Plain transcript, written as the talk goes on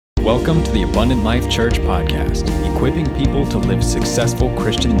Welcome to the Abundant Life Church podcast, equipping people to live successful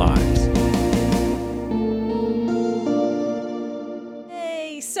Christian lives.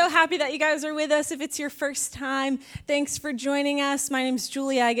 Hey, so happy that you guys are with us. If it's your first time, thanks for joining us. My name's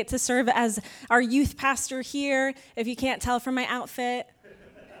Julia. I get to serve as our youth pastor here. If you can't tell from my outfit,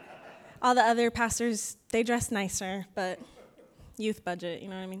 all the other pastors, they dress nicer, but youth budget, you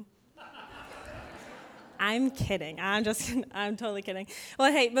know what I mean? I'm kidding. I'm totally kidding.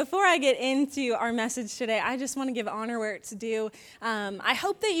 Well, hey, before I get into our message today, I just want to give honor where it's due. I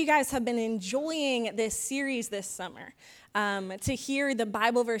hope that you guys have been enjoying this series this summer to hear the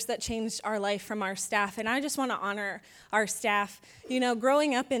Bible verse that changed our life from our staff. And I just want to honor our staff. You know,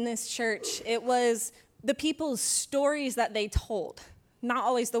 growing up in this church, it was the people's stories that they told, not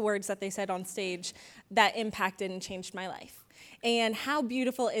always the words that they said on stage, that impacted and changed my life. And how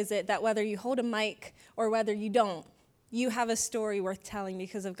beautiful is it that whether you hold a mic or whether you don't, you have a story worth telling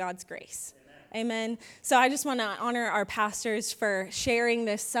because of God's grace. Amen. So I just want to honor our pastors for sharing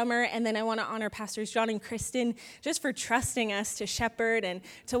this summer, and then I want to honor Pastors John and Kristen just for trusting us to shepherd and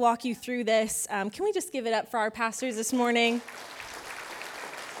to walk you through this. Can we just give it up for our pastors this morning?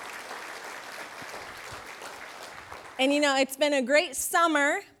 And you know, it's been a great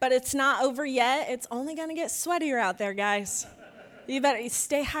summer, but it's not over yet. It's only going to get sweatier out there, guys. You better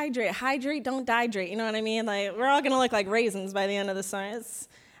stay hydrated. Hydrate, don't dehydrate. You know what I mean? Like, we're all going to look like raisins by the end of the summer. It's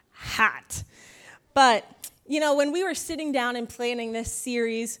hot. But, you know, when we were sitting down and planning this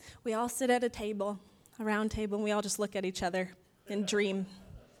series, we all sit at a round table, and we all just look at each other and dream.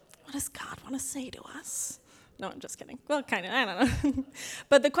 What does God want to say to us? No, I'm just kidding. Well, kind of, I don't know.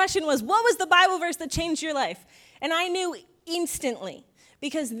 But the question was, what was the Bible verse that changed your life? And I knew instantly.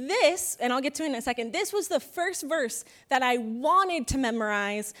 Because this, and I'll get to it in a second, this was the first verse that I wanted to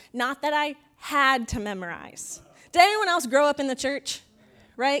memorize, not that I had to memorize. Did anyone else grow up in the church?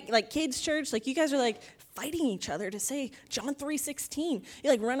 Right? Like kids' church? Like you guys are like fighting each other to say John 3:16. You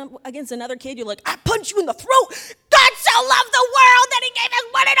like run up against another kid, you're like, I punch you in the throat. God so loved the world that he gave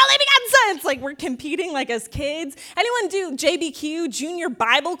his one and only begotten son. It's like we're competing like as kids. Anyone do JBQ, Junior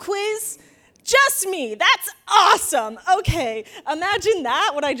Bible Quiz? Just me. That's awesome. Okay. Imagine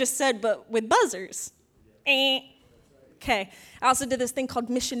that, what I just said, but with buzzers. Okay. I also did this thing called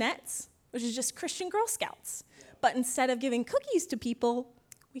Missionettes, which is just Christian Girl Scouts. But instead of giving cookies to people,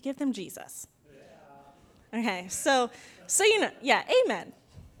 we give them Jesus. Okay. So you know, yeah, amen.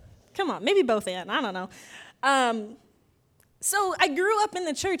 Come on. Maybe both and. I don't know. So I grew up in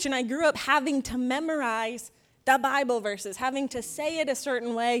the church, and I grew up having to memorize the Bible verses, having to say it a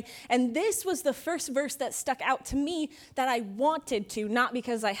certain way. And this was the first verse that stuck out to me that I wanted to, not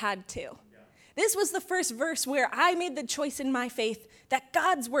because I had to. This was the first verse where I made the choice in my faith that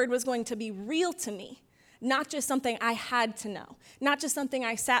God's word was going to be real to me, not just something I had to know, not just something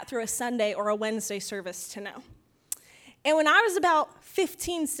I sat through a Sunday or a Wednesday service to know. And when I was about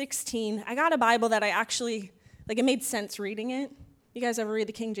 15, 16, I got a Bible that I actually, like it made sense reading it. You guys ever read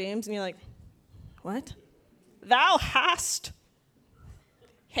the King James and you're like, what? Thou hast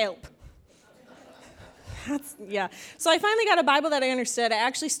help. Yeah. So I finally got a Bible that I understood. I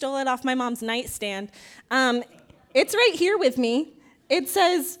actually stole it off my mom's nightstand. It's right here with me. It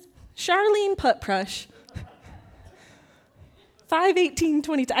says Charlene Putprush,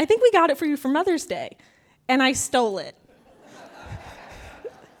 5/18/22. I think we got it for you for Mother's Day, and I stole it.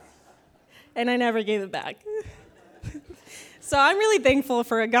 And I never gave it back. So I'm really thankful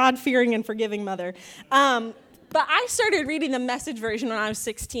for a God-fearing and forgiving mother. But I started reading the Message version when I was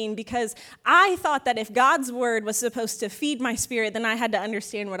 16 because I thought that if God's word was supposed to feed my spirit, then I had to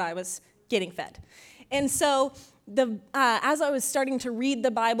understand what I was getting fed. And so as I was starting to read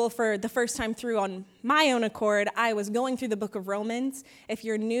the Bible for the first time through on my own accord, I was going through the book of Romans. If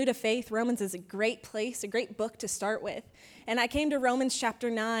you're new to faith, Romans is a great place, a great book to start with. And I came to Romans chapter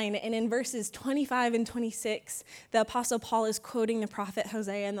 9, and in verses 25 and 26, the Apostle Paul is quoting the prophet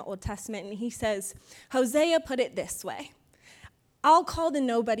Hosea in the Old Testament, and he says, Hosea put it this way, I'll call the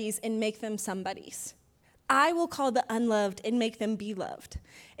nobodies and make them somebodies. I will call the unloved and make them beloved.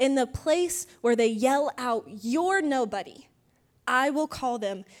 In the place where they yell out, you're nobody, I will call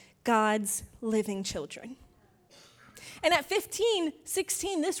them God's living children. And at 15,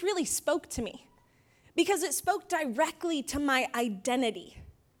 16, this really spoke to me because it spoke directly to my identity.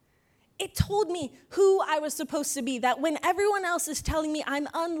 It told me who I was supposed to be, that when everyone else is telling me I'm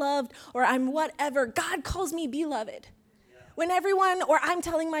unloved or I'm whatever, God calls me beloved. When everyone or I'm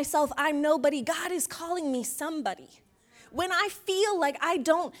telling myself I'm nobody, God is calling me somebody. When I feel like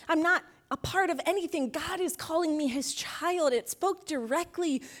I'm not a part of anything, God is calling me his child. It spoke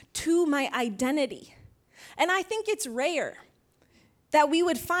directly to my identity. And I think it's rare that we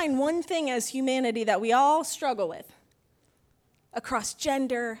would find one thing as humanity that we all struggle with across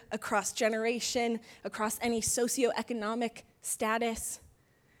gender, across generation, across any socioeconomic status.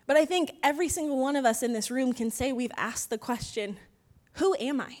 But I think every single one of us in this room can say we've asked the question, who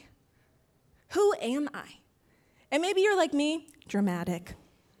am I? Who am I? And maybe you're like me, dramatic.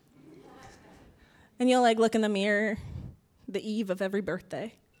 And you'll look in the mirror the eve of every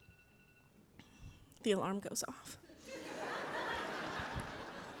birthday. The alarm goes off.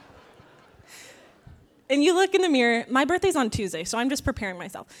 And you look in the mirror. My birthday's on Tuesday, so I'm just preparing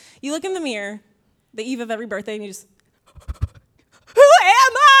myself. You look in the mirror the eve of every birthday, and you just, who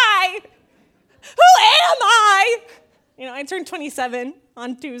am I? Who am I? I turned 27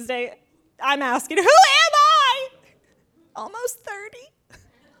 on Tuesday. I'm asking, who am I? Almost 30.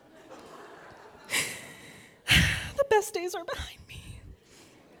 The best days are behind me.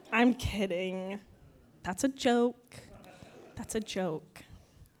 I'm kidding. That's a joke. That's a joke.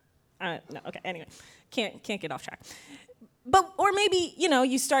 No, okay, anyway. Can't get off track. But, or maybe,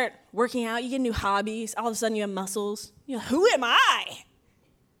 you start working out, you get new hobbies, all of a sudden you have muscles. Who am I?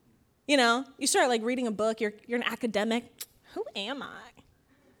 You start reading a book, you're an academic. Who am I?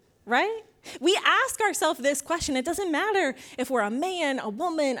 Right? We ask ourselves this question. It doesn't matter if we're a man, a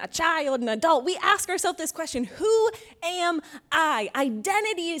woman, a child, an adult. We ask ourselves this question, who am I?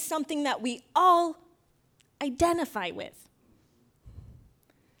 Identity is something that we all identify with.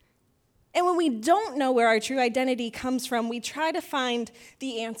 And when we don't know where our true identity comes from, we try to find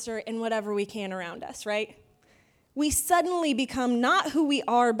the answer in whatever we can around us, right? We suddenly become not who we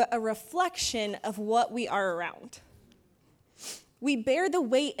are, but a reflection of what we are around. We bear the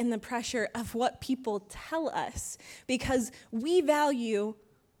weight and the pressure of what people tell us because we value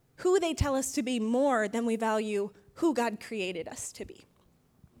who they tell us to be more than we value who God created us to be.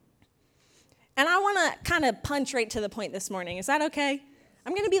 And I want to kind of punch right to the point this morning. Is that okay?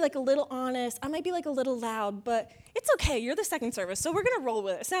 I'm going to be a little honest. I might be a little loud, but it's okay. You're the second service, so we're going to roll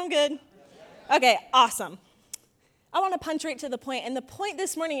with it. Sound good? Okay, awesome. I want to punch right to the point, and the point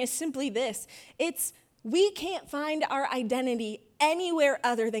this morning is simply this. It's we can't find our identity anywhere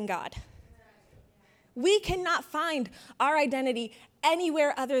other than God. We cannot find our identity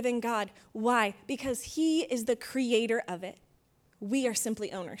anywhere other than God. Why? Because He is the creator of it. We are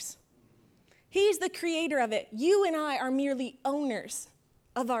simply owners. He's the creator of it. You and I are merely owners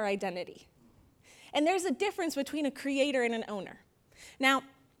of our identity. And there's a difference between a creator and an owner. Now,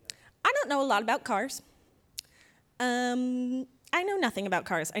 I don't know a lot about cars. I know nothing about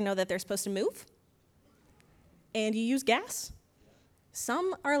cars. I know that they're supposed to move, and you use gas.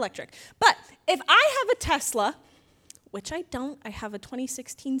 Some are electric. But if I have a Tesla, which I don't, I have a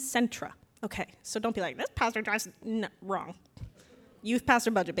 2016 Sentra. Okay, so don't be like, this pastor drives, no, wrong. Youth pastor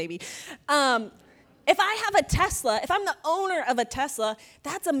budget, baby. If I have a Tesla, if I'm the owner of a Tesla,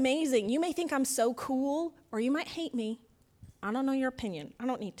 that's amazing. You may think I'm so cool, or you might hate me. I don't know your opinion. I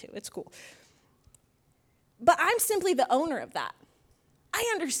don't need to. It's cool. But I'm simply the owner of that. I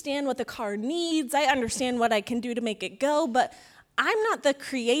understand what the car needs. I understand what I can do to make it go, but I'm not the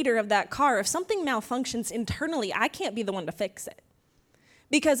creator of that car. If something malfunctions internally, I can't be the one to fix it.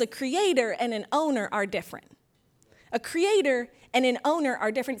 Because a creator and an owner are different. A creator and an owner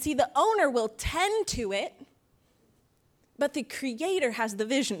are different. See, the owner will tend to it, but the creator has the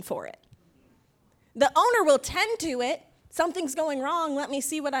vision for it. The owner will tend to it. Something's going wrong. Let me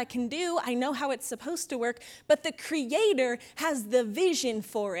see what I can do. I know how it's supposed to work. But the creator has the vision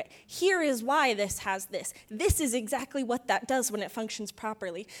for it. Here is why this has this. This is exactly what that does when it functions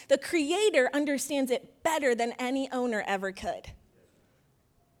properly. The creator understands it better than any owner ever could.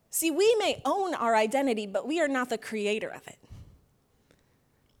 See, we may own our identity, but we are not the creator of it.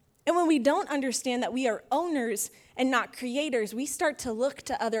 And when we don't understand that we are owners and not creators, we start to look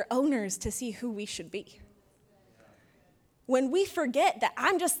to other owners to see who we should be. When we forget that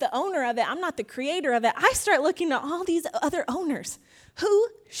I'm just the owner of it, I'm not the creator of it, I start looking at all these other owners. Who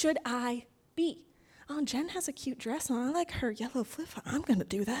should I be? Oh, Jen has a cute dress on. I like her yellow flip-flop. I'm going to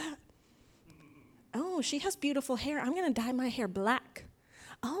do that. Oh, she has beautiful hair. I'm going to dye my hair black.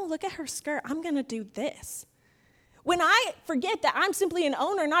 Oh, look at her skirt. I'm going to do this. When I forget that I'm simply an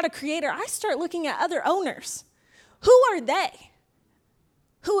owner, not a creator, I start looking at other owners. Who are they?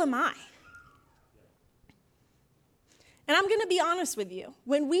 Who am I? And I'm going to be honest with you.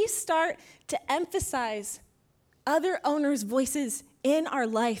 When we start to emphasize other owners' voices in our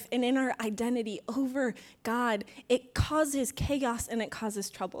life and in our identity over God, it causes chaos and it causes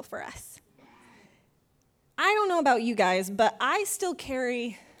trouble for us. I don't know about you guys, but I still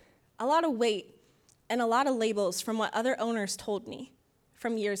carry a lot of weight and a lot of labels from what other owners told me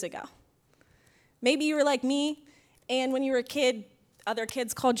from years ago. Maybe you were like me, and when you were a kid, other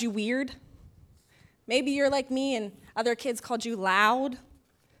kids called you weird. Maybe you're like me and other kids called you loud.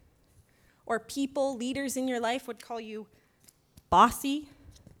 Or people, leaders in your life would call you bossy.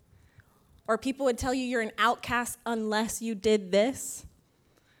 Or people would tell you you're an outcast unless you did this.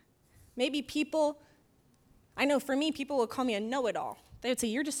 Maybe people, I know for me, people would call me a know-it-all. They would say,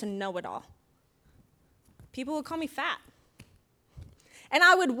 you're just a know-it-all. People would call me fat. And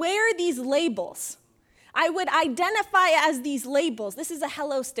I would wear these labels. I would identify as these labels. This is a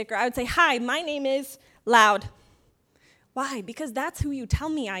hello sticker. I would say, hi, my name is Loud. Why? Because that's who you tell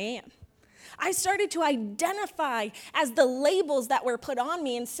me I am. I started to identify as the labels that were put on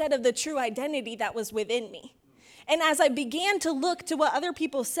me instead of the true identity that was within me. And as I began to look to what other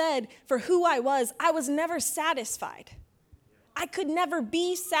people said for who I was never satisfied. I could never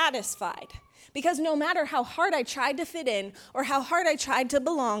be satisfied because no matter how hard I tried to fit in or how hard I tried to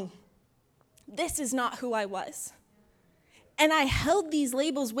belong, this is not who I was. And I held these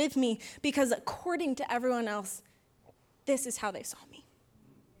labels with me because according to everyone else, this is how they saw me.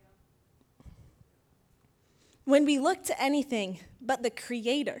 When we look to anything but the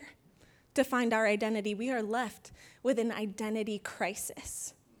Creator to find our identity, we are left with an identity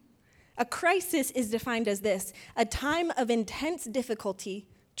crisis. A crisis is defined as this: a time of intense difficulty,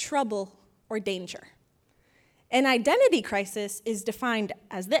 trouble, or danger. An identity crisis is defined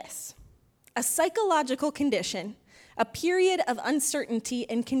as this: a psychological condition, a period of uncertainty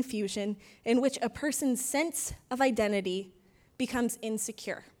and confusion in which a person's sense of identity becomes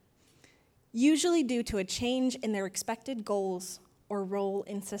insecure, usually due to a change in their expected goals or role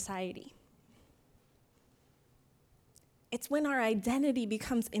in society. It's when our identity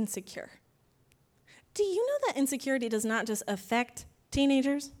becomes insecure. Do you know that insecurity does not just affect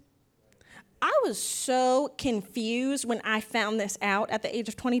teenagers? I was so confused when I found this out at the age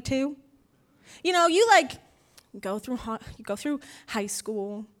of 22. You know, you go through high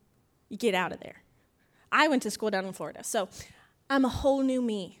school, you get out of there. I went to school down in Florida, so I'm a whole new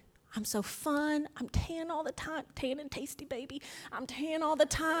me. I'm so fun. I'm tan all the time. Tan and tasty, baby. I'm tan all the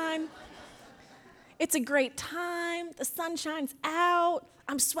time. It's a great time. The sun shines out.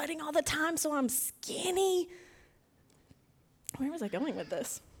 I'm sweating all the time, so I'm skinny. Where was I going with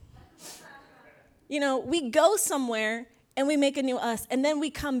this? You know, we go somewhere and we make a new us, and then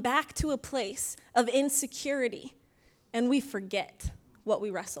we come back to a place of insecurity, and we forget what we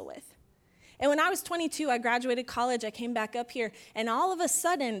wrestle with. And when I was 22, I graduated college, I came back up here, and all of a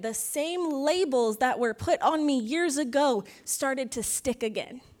sudden, the same labels that were put on me years ago started to stick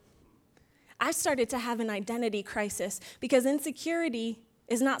again. I started to have an identity crisis because insecurity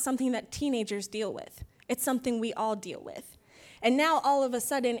is not something that teenagers deal with. It's something we all deal with. And now, all of a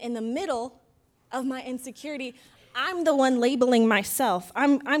sudden, in the middle of my insecurity, I'm the one labeling myself.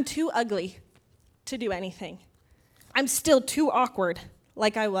 I'm too ugly to do anything. I'm still too awkward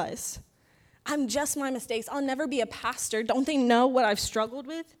like I was. I'm just my mistakes. I'll never be a pastor. Don't they know what I've struggled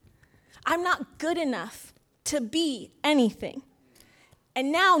with? I'm not good enough to be anything.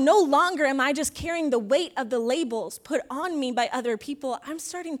 And now, no longer am I just carrying the weight of the labels put on me by other people. I'm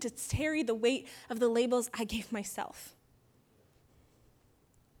starting to carry the weight of the labels I gave myself.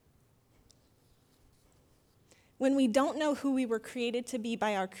 When we don't know who we were created to be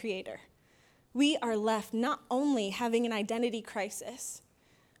by our Creator, we are left not only having an identity crisis,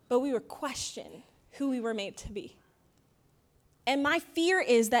 but we were questioning who we were made to be. And my fear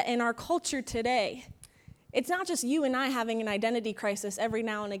is that in our culture today, it's not just you and I having an identity crisis every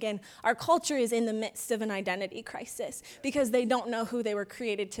now and again. Our culture is in the midst of an identity crisis because they don't know who they were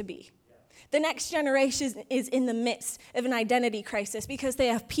created to be. The next generation is in the midst of an identity crisis because they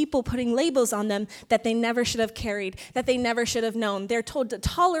have people putting labels on them that they never should have carried, that they never should have known. They're told to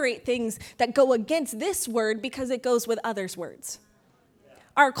tolerate things that go against this word because it goes with others' words.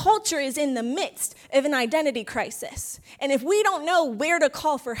 Our culture is in the midst of an identity crisis. And if we don't know where to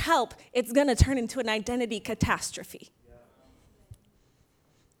call for help, it's going to turn into an identity catastrophe.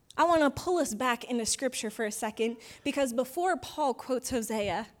 I want to pull us back into Scripture for a second because before Paul quotes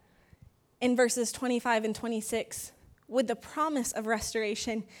Hosea in verses 25 and 26, with the promise of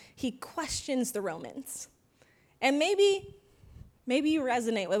restoration, he questions the Romans. And maybe you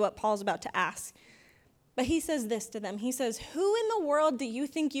resonate with what Paul's about to ask. But he says this to them. He says, who in the world do you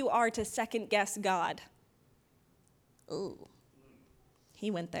think you are to second guess God? Ooh, he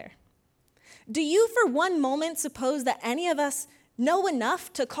went there. Do you for one moment suppose that any of us know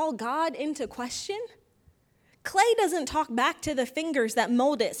enough to call God into question? Clay doesn't talk back to the fingers that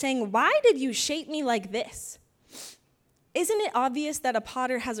mold it, saying, why did you shape me like this? Isn't it obvious that a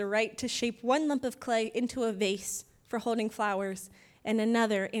potter has a right to shape one lump of clay into a vase for holding flowers and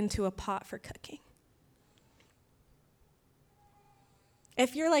another into a pot for cooking?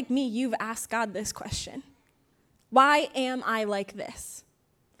 If you're like me, you've asked God this question. Why am I like this?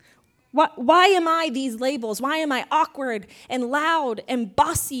 Why am I these labels? Why am I awkward and loud and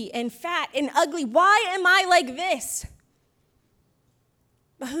bossy and fat and ugly? Why am I like this?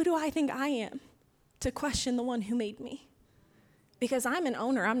 But who do I think I am to question the one who made me? Because I'm an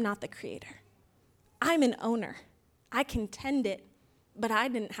owner, I'm not the creator. I'm an owner. I can tend it, but I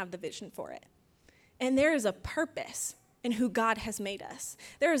didn't have the vision for it. And there is a purpose in who God has made us.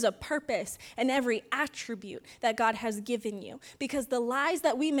 There is a purpose in every attribute that God has given you, because the lies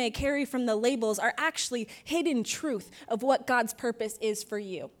that we may carry from the labels are actually hidden truth of what God's purpose is for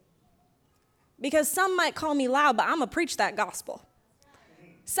you. Because some might call me loud, but I'm going to preach that gospel.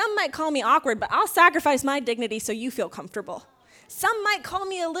 Some might call me awkward, but I'll sacrifice my dignity so you feel comfortable. Some might call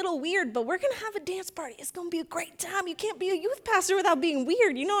me a little weird, but we're going to have a dance party. It's going to be a great time. You can't be a youth pastor without being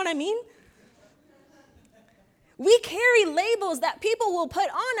weird. You know what I mean? We carry labels that people will put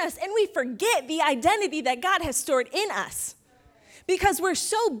on us, and we forget the identity that God has stored in us. Because we're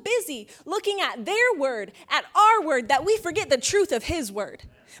so busy looking at their word, at our word, that we forget the truth of his word.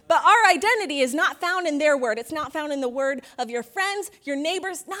 But our identity is not found in their word. It's not found in the word of your friends, your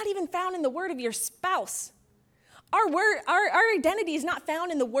neighbors, not even found in the word of your spouse. Our identity is not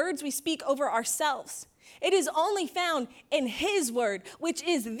found in the words we speak over ourselves. It is only found in his word, which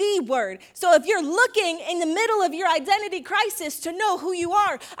is the word. So if you're looking in the middle of your identity crisis to know who you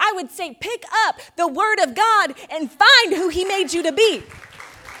are, I would say pick up the word of God and find who he made you to be.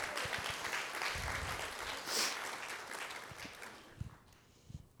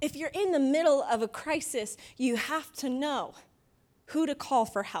 If you're in the middle of a crisis, you have to know who to call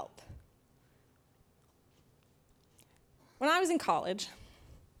for help. When I was in college,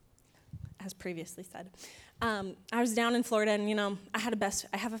 as previously said, I was down in Florida, and I have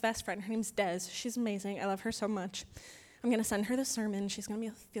a best friend. Her name's Des. She's amazing. I love her so much. I'm going to send her the sermon. She's going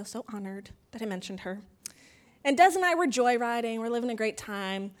to feel so honored that I mentioned her. And Des and I were joyriding. We're living a great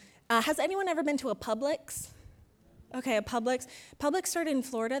time. Has anyone ever been to a Publix? Okay, a Publix. Publix started in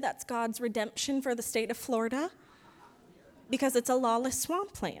Florida. That's God's redemption for the state of Florida, because it's a lawless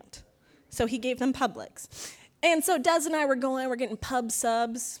swampland. So he gave them Publix. And so Des and I we're getting pub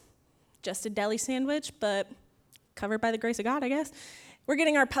subs, just a deli sandwich, but covered by the grace of God, I guess. We're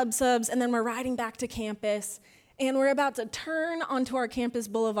getting our pub subs, and then we're riding back to campus, and we're about to turn onto our campus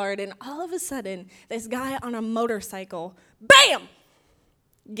boulevard, and all of a sudden, this guy on a motorcycle, bam,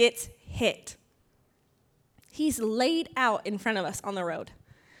 gets hit. He's laid out in front of us on the road.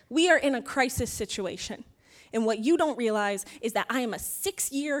 We are in a crisis situation. And what you don't realize is that I am a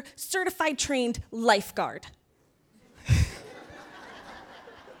 6-year certified trained lifeguard.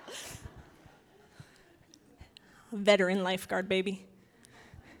 Veteran lifeguard, baby.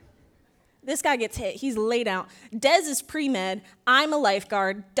 This guy gets hit. He's laid out. Des is pre-med. I'm a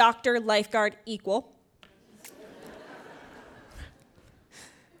lifeguard. Doctor, lifeguard, equal.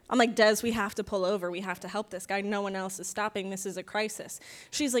 I'm like, Des, we have to pull over. We have to help this guy. No one else is stopping. This is a crisis.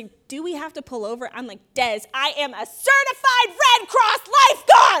 She's like, do we have to pull over? I'm like, Des, I am a certified Red Cross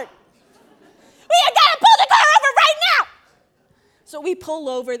lifeguard. We gotta pull the car over right now. So we pull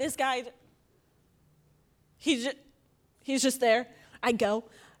over. This guy, he's just there. I go.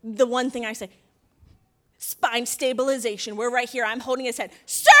 The one thing I say, spine stabilization. We're right here. I'm holding his head.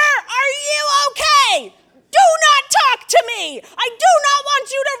 Sir, are you okay? Do not talk to me. I do not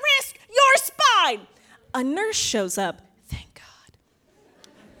want you to risk your spine. A nurse shows up. Thank God.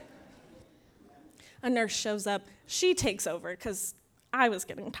 A nurse shows up. She takes over because I was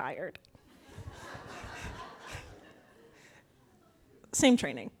getting tired. Same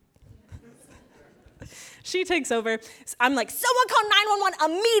training. She takes over. I'm like, someone call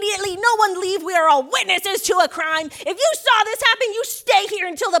 911 immediately. No one leave. We are all witnesses to a crime. If you saw this happen, you stay here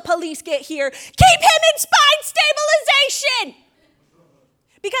until the police get here. Keep him in spine stabilization.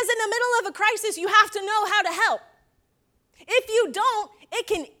 Because in the middle of a crisis, you have to know how to help. If you don't, it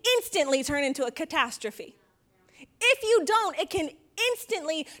can instantly turn into a catastrophe. If you don't, it can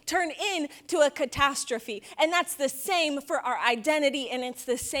instantly turn into a catastrophe. And that's the same for our identity, and it's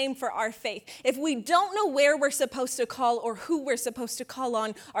the same for our faith. If we don't know where we're supposed to call or who we're supposed to call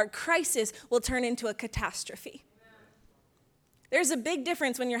on, our crisis will turn into a catastrophe. There's a big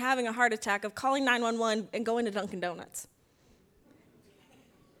difference when you're having a heart attack of calling 911 and going to Dunkin' Donuts.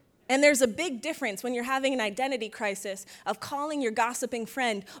 And there's a big difference when you're having an identity crisis of calling your gossiping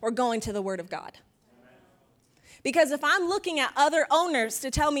friend or going to the Word of God. Because if I'm looking at other owners to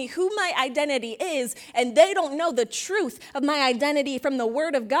tell me who my identity is and they don't know the truth of my identity from the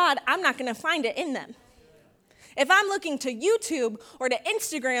Word of God, I'm not going to find it in them. If I'm looking to YouTube or to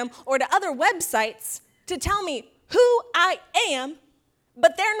Instagram or to other websites to tell me who I am,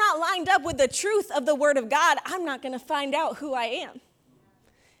 but they're not lined up with the truth of the Word of God, I'm not going to find out who I am.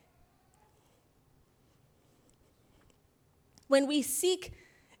 When we seek,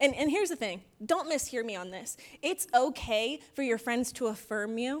 and here's the thing, don't mishear me on this. It's okay for your friends to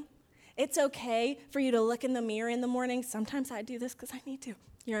affirm you. It's okay for you to look in the mirror in the morning. Sometimes I do this because I need to.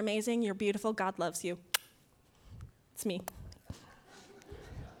 You're amazing, you're beautiful, God loves you. It's me.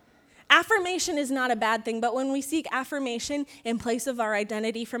 Affirmation is not a bad thing, but when we seek affirmation in place of our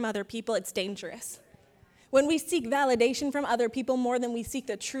identity from other people, it's dangerous. When we seek validation from other people more than we seek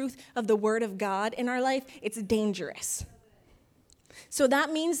the truth of the Word of God in our life, it's dangerous. So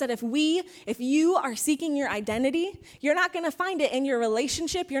that means that if you are seeking your identity, you're not going to find it in your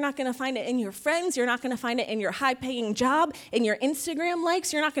relationship. You're not going to find it in your friends. You're not going to find it in your high-paying job, in your Instagram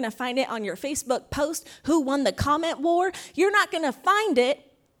likes. You're not going to find it on your Facebook post, who won the comment war. You're not going to find it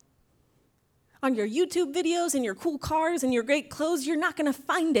on your YouTube videos and your cool cars and your great clothes. You're not going to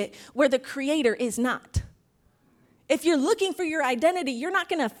find it where the Creator is not. If you're looking for your identity, you're not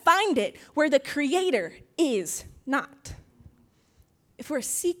going to find it where the Creator is not. If we're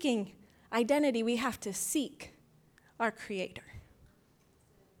seeking identity, we have to seek our Creator.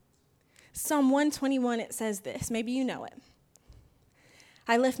 Psalm 121, it says this. Maybe you know it.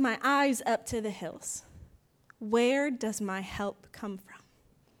 I lift my eyes up to the hills. Where does my help come from?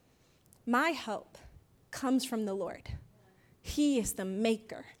 My help comes from the Lord. He is the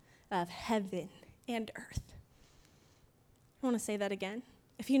maker of heaven and earth. I want to say that again.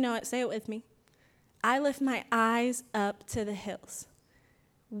 If you know it, say it with me. I lift my eyes up to the hills.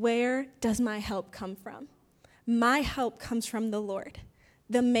 Where does my help come from? My help comes from the Lord,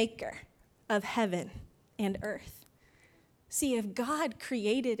 the maker of heaven and earth. See, if God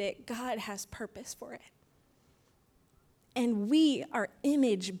created it, God has purpose for it. And we are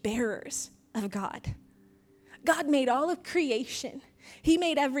image bearers of God. God made all of creation. He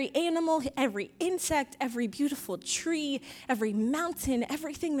made every animal, every insect, every beautiful tree, every mountain,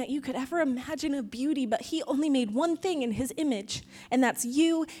 everything that you could ever imagine of beauty, but he only made one thing in his image, and that's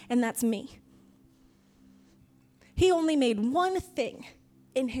you and that's me. He only made one thing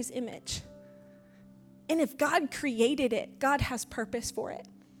in his image. And if God created it, God has purpose for it.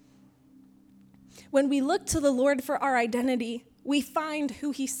 When we look to the Lord for our identity, we find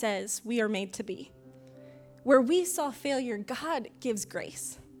who he says we are made to be. Where we saw failure, God gives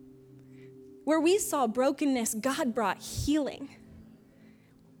grace. Where we saw brokenness, God brought healing.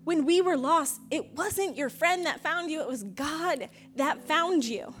 When we were lost, it wasn't your friend that found you, it was God that found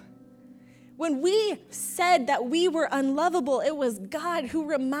you. When we said that we were unlovable, it was God who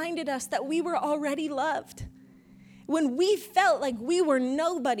reminded us that we were already loved. When we felt like we were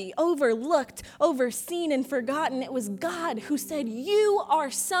nobody, overlooked, overseen, and forgotten, it was God who said, you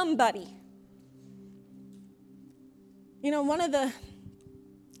are somebody. You know, one of the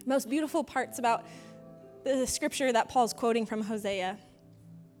most beautiful parts about the scripture that Paul's quoting from Hosea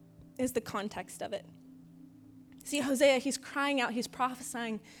is the context of it. See, Hosea, he's crying out, he's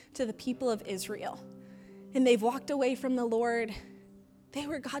prophesying to the people of Israel. And they've walked away from the Lord. They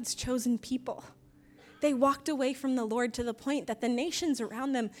were God's chosen people. They walked away from the Lord to the point that the nations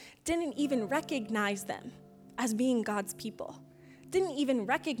around them didn't even recognize them as being God's people, didn't even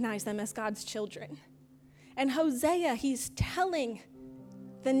recognize them as God's children. And Hosea, he's telling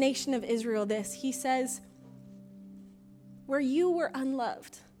the nation of Israel this. He says, where you were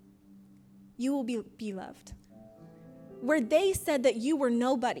unloved, you will be loved. Where they said that you were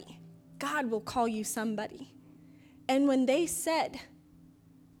nobody, God will call you somebody. And when they said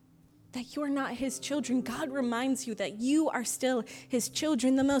that you're not his children, God reminds you that you are still his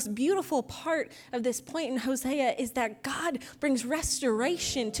children. The most beautiful part of this point in Hosea is that God brings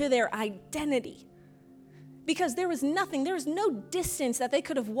restoration to their identity. Because there was no distance that they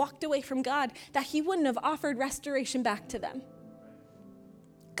could have walked away from God that he wouldn't have offered restoration back to them.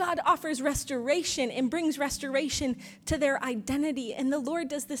 God offers restoration and brings restoration to their identity, and the Lord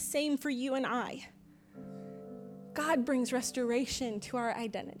does the same for you and I. God brings restoration to our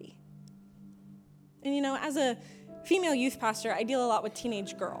identity. And you know, as a female youth pastor, I deal a lot with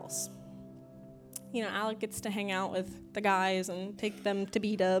teenage girls. You know, Alec gets to hang out with the guys and take them to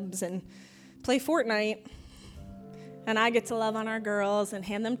B-dubs and play Fortnite. And I get to love on our girls and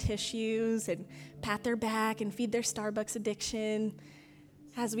hand them tissues and pat their back and feed their Starbucks addiction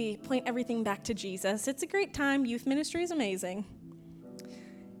as we point everything back to Jesus. It's a great time. Youth ministry is amazing.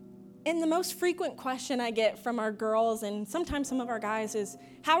 And the most frequent question I get from our girls and sometimes some of our guys is,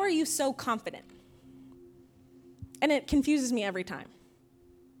 how are you so confident? And it confuses me every time.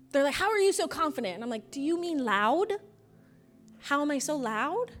 They're like, how are you so confident? And I'm like, do you mean loud? How am I so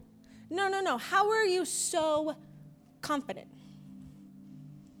loud? No. How are you so confident?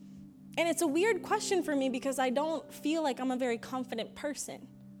 And it's a weird question for me because I don't feel like I'm a very confident person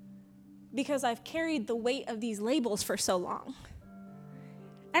because I've carried the weight of these labels for so long.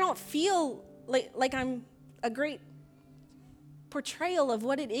 I don't feel like I'm a great portrayal of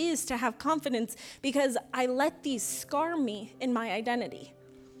what it is to have confidence because I let these scar me in my identity.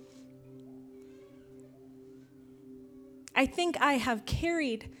 I think I have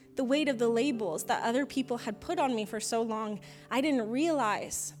carried the weight of the labels that other people had put on me for so long. I didn't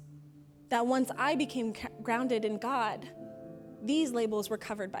realize that once I became grounded in God, these labels were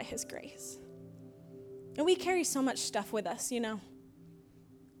covered by his grace. And we carry so much stuff with us, you know.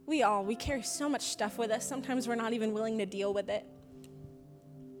 We carry so much stuff with us. Sometimes we're not even willing to deal with it.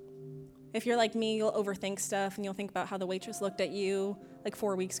 If you're like me, you'll overthink stuff and you'll think about how the waitress looked at you like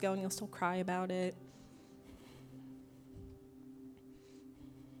 4 weeks ago and you'll still cry about it.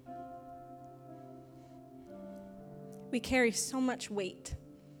 We carry so much weight.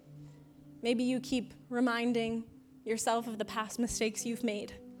 Maybe you keep reminding yourself of the past mistakes you've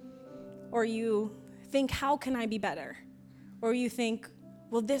made. Or you think, how can I be better? Or you think,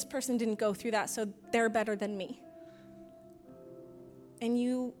 well, this person didn't go through that, so they're better than me. And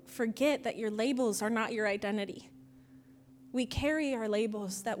you forget that your labels are not your identity. We carry our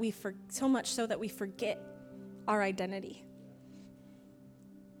labels so much so that we forget our identity.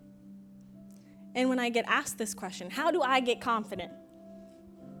 And when I get asked this question, how do I get confident?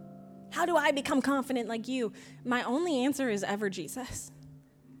 How do I become confident like you? My only answer is ever Jesus.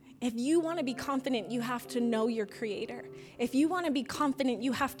 If you want to be confident, you have to know your Creator. If you want to be confident,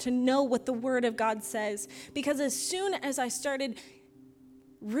 you have to know what the Word of God says. Because as soon as I started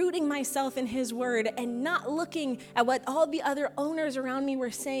rooting myself in His Word and not looking at what all the other owners around me were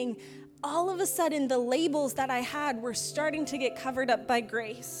saying, all of a sudden the labels that I had were starting to get covered up by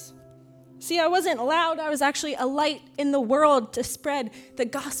grace. See, I wasn't loud. I was actually a light in the world to spread the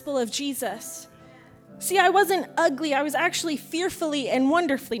gospel of Jesus. See, I wasn't ugly. I was actually fearfully and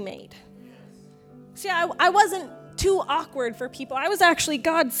wonderfully made. See, I wasn't too awkward for people. I was actually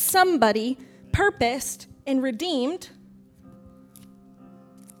God's somebody, purposed and redeemed.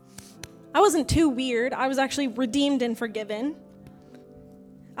 I wasn't too weird. I was actually redeemed and forgiven.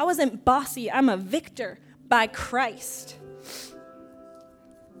 I wasn't bossy. I'm a victor by Christ.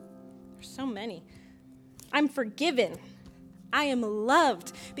 So many. I'm forgiven. I am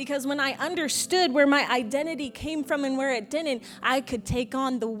loved because when I understood where my identity came from and where it didn't, I could take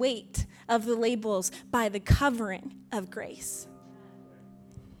on the weight of the labels by the covering of grace.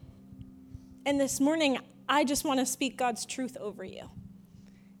 And this morning, I just want to speak God's truth over you.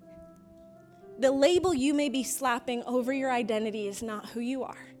 The label you may be slapping over your identity is not who you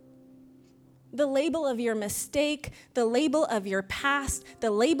are. The label of your mistake, the label of your past,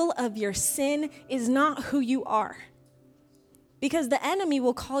 the label of your sin is not who you are. Because the enemy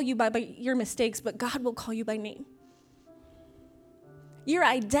will call you by your mistakes, but God will call you by name. Your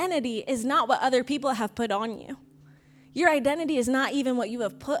identity is not what other people have put on you. Your identity is not even what you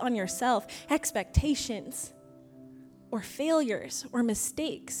have put on yourself, expectations or failures or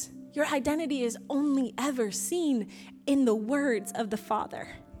mistakes. Your identity is only ever seen in the words of the Father.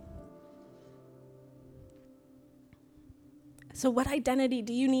 So what identity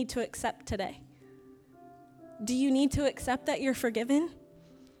do you need to accept today? Do you need to accept that you're forgiven?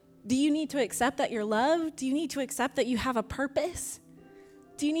 Do you need to accept that you're loved? Do you need to accept that you have a purpose?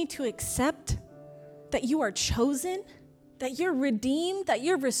 Do you need to accept that you are chosen? That you're redeemed? That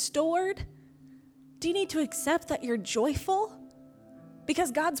you're restored? Do you need to accept that you're joyful?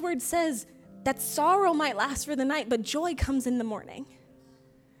 Because God's word says that sorrow might last for the night, but joy comes in the morning.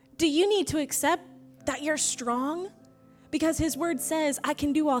 Do you need to accept that you're strong? Because his word says, I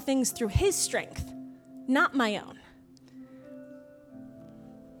can do all things through his strength, not my own.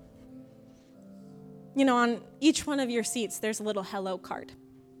 You know, on each one of your seats, there's a little hello card.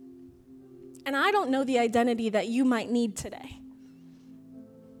 And I don't know the identity that you might need today.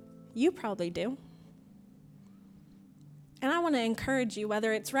 You probably do. And I want to encourage you,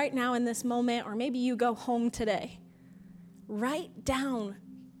 whether it's right now in this moment or maybe you go home today, write down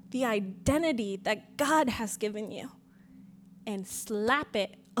the identity that God has given you and slap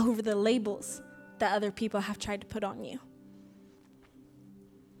it over the labels that other people have tried to put on you.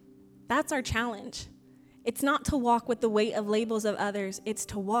 That's our challenge. It's not to walk with the weight of labels of others. It's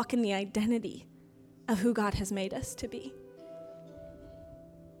to walk in the identity of who God has made us to be.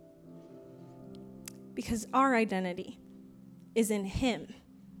 Because our identity is in him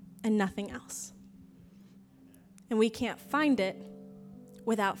and nothing else. And we can't find it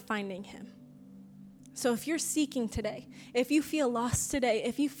without finding him. So if you're seeking today, if you feel lost today,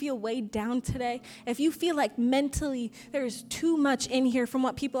 if you feel weighed down today, if you feel like mentally there's too much in here from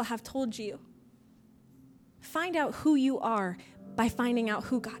what people have told you, find out who you are by finding out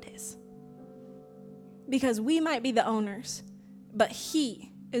who God is. Because we might be the owners, but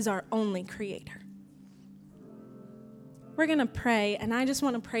He is our only creator. We're going to pray, and I just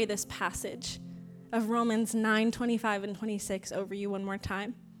want to pray this passage of Romans 9:25 and 26 over you one more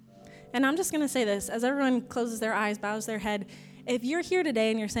time. And I'm just going to say this, as everyone closes their eyes, bows their head, if you're here today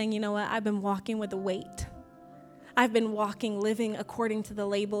and you're saying, you know what, I've been walking with a weight. I've been living according to the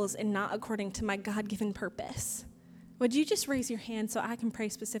labels and not according to my God-given purpose. Would you just raise your hand so I can pray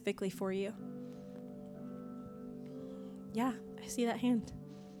specifically for you? Yeah, I see that hand.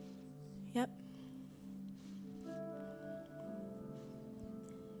 Yep.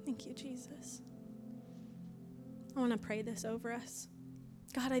 Thank you, Jesus. I want to pray this over us.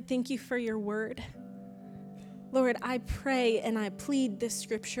 God, I thank you for your word. Lord, I pray and I plead this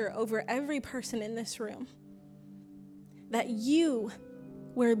scripture over every person in this room. That you,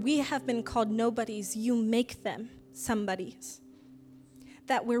 where we have been called nobodies, you make them somebodies.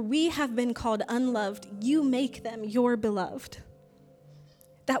 That where we have been called unloved, you make them your beloved.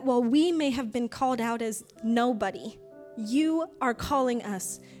 That while we may have been called out as nobody, you are calling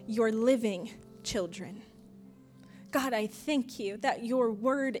us your living children. God, I thank you that your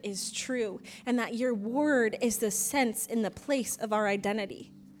word is true and that your word is the sense in the place of our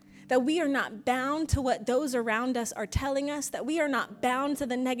identity. That we are not bound to what those around us are telling us, that we are not bound to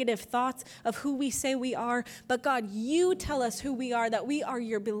the negative thoughts of who we say we are, but God, you tell us who we are, that we are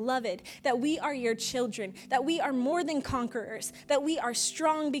your beloved, that we are your children, that we are more than conquerors, that we are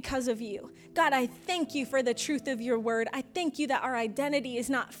strong because of you. God, I thank you for the truth of your word. I thank you that our identity is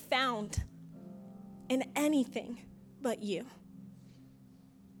not found in anything but you.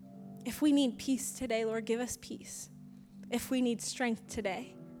 If we need peace today, Lord, give us peace. If we need strength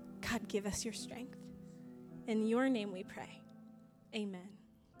today, God, give us your strength. In your name we pray. Amen.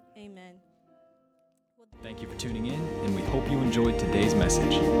 Amen. Thank you for tuning in, and we hope you enjoyed today's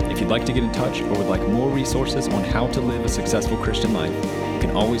message. If you'd like to get in touch or would like more resources on how to live a successful Christian life, you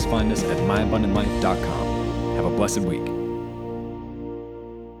can always find us at myabundantlife.com. Have a blessed week.